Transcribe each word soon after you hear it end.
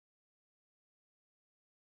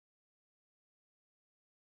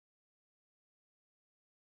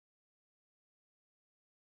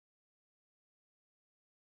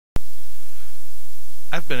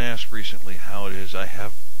I've been asked recently how it is I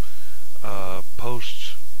have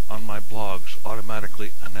posts on my blogs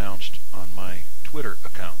automatically announced on my Twitter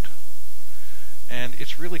account. And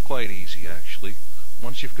it's really quite easy, actually.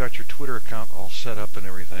 Once you've got your Twitter account all set up and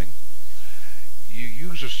everything, you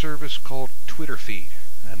use a service called TwitterFeed,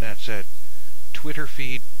 and that's at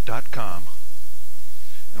twitterfeed.com.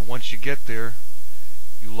 And once you get there,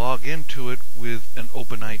 you log into it with an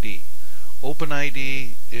OpenID.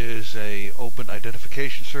 OpenID is a open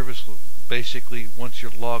identification service. Basically, once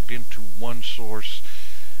you're logged into one source,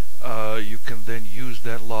 you can then use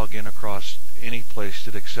that login across any place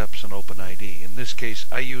that accepts an OpenID. In this case,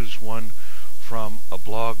 I use one from a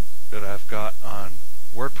blog that I've got on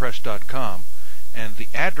WordPress.com, and the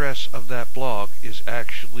address of that blog is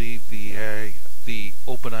actually the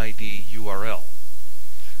OpenID URL.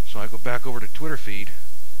 So I go back over to TwitterFeed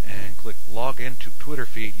and click log into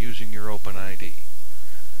TwitterFeed using your OpenID.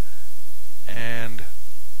 And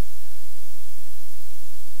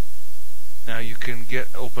now you can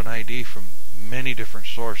get OpenID from many different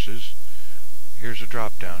sources. Here's a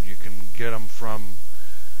drop down. You can get them from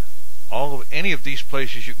any of these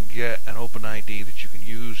places. You can get an OpenID that you can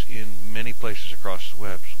use in many places across the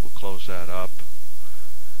web. So we'll close that up.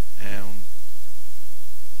 And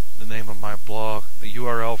the name of my blog, the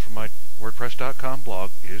URL for my WordPress.com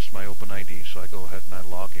blog is my OpenID, so I go ahead and I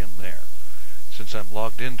log in there. Since I'm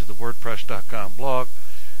logged into the WordPress.com blog,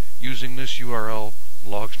 using this URL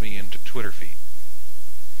logs me into TwitterFeed.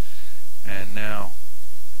 And now,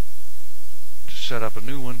 to set up a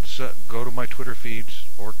new one, go to my Twitter feeds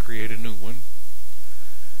or create a new one.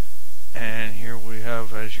 And here we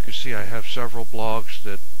have, as you can see, I have several blogs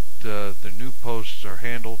that the new posts are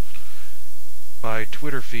handled by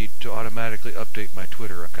TwitterFeed to automatically update my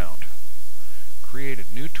Twitter account. Create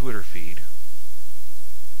a new Twitter feed,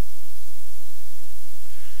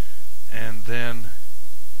 and then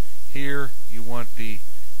here you want the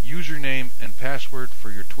username and password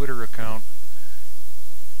for your Twitter account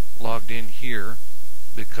logged in here,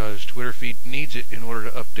 because TwitterFeed needs it in order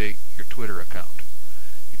to update your Twitter account.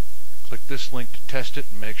 You click this link to test it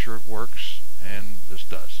and make sure it works, and this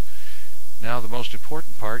does. Now the most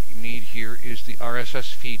important part you need here is the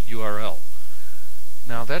RSS feed URL.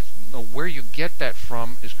 Now where you get that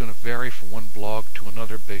from is going to vary from one blog to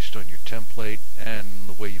another based on your template and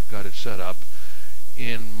the way you've got it set up.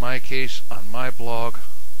 In my case, on my blog,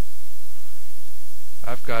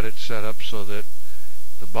 I've got it set up so that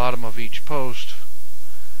the bottom of each post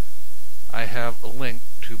I have a link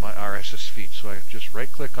to my RSS feed. So I just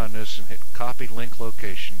right click on this and hit copy link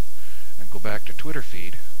location and go back to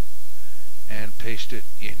TwitterFeed and paste it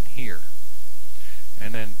in here.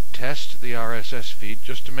 And then test the RSS feed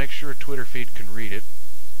just to make sure TwitterFeed can read it.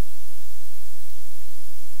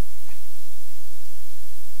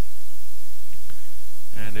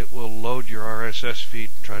 And it will load your RSS feed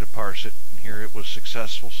and try to parse it. And here it was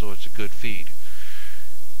successful, so it's a good feed.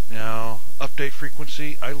 Now, update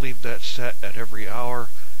frequency, I leave that set at every hour,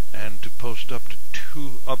 and to post up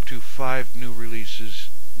to 5 new releases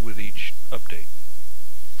with each update.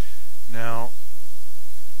 Now,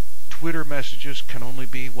 Twitter messages can only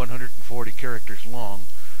be 140 characters long,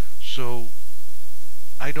 so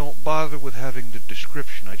I don't bother with having the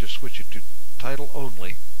description. I just switch it to title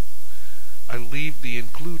only. I leave the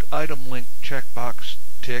include item link checkbox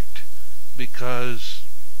ticked because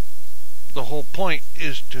the whole point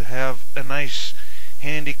is to have a nice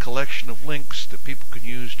handy collection of links that people can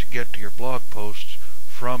use to get to your blog posts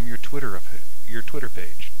from your Twitter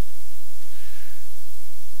page.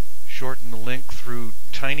 Shorten the link through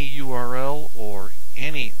tinyURL or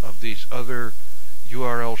any of these other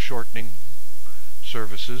URL shortening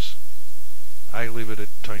services. I leave it at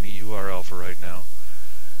tinyURL for right now.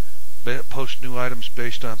 Post new items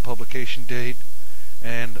based on publication date,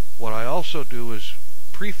 and what I also do is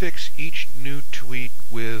prefix each new tweet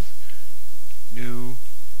with new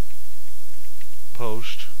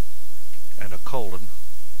post and a colon,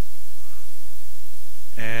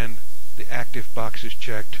 and the active box is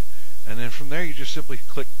checked. And then from there you just simply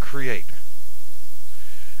click create.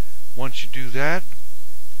 Once you do that,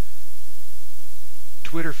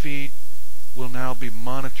 TwitterFeed will now be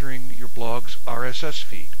monitoring your blog's RSS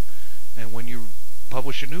feed. And when you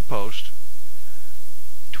publish a new post,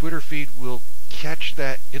 TwitterFeed will catch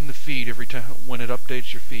that in the feed every time when it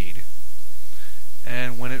updates your feed.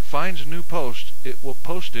 And when it finds a new post, it will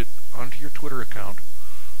post it onto your Twitter account.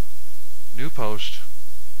 New post,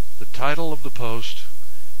 the title of the post,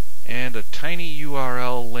 and a tiny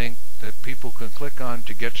URL link that people can click on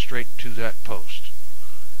to get straight to that post.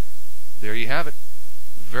 There you have it.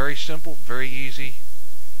 Very simple, very easy.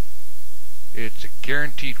 It's a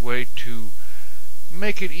guaranteed way to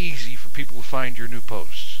make it easy for people to find your new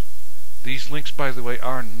posts. These links, by the way,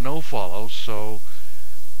 are no follows, so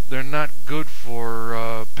they're not good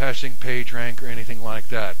for passing page rank or anything like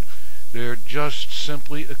that. They're just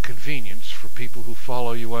simply a convenience for people who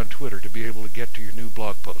follow you on Twitter to be able to get to your new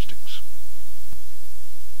blog postings.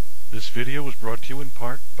 This video was brought to you in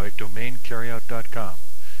part by DomainCarryout.com,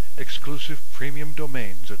 exclusive premium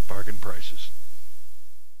domains at bargain prices.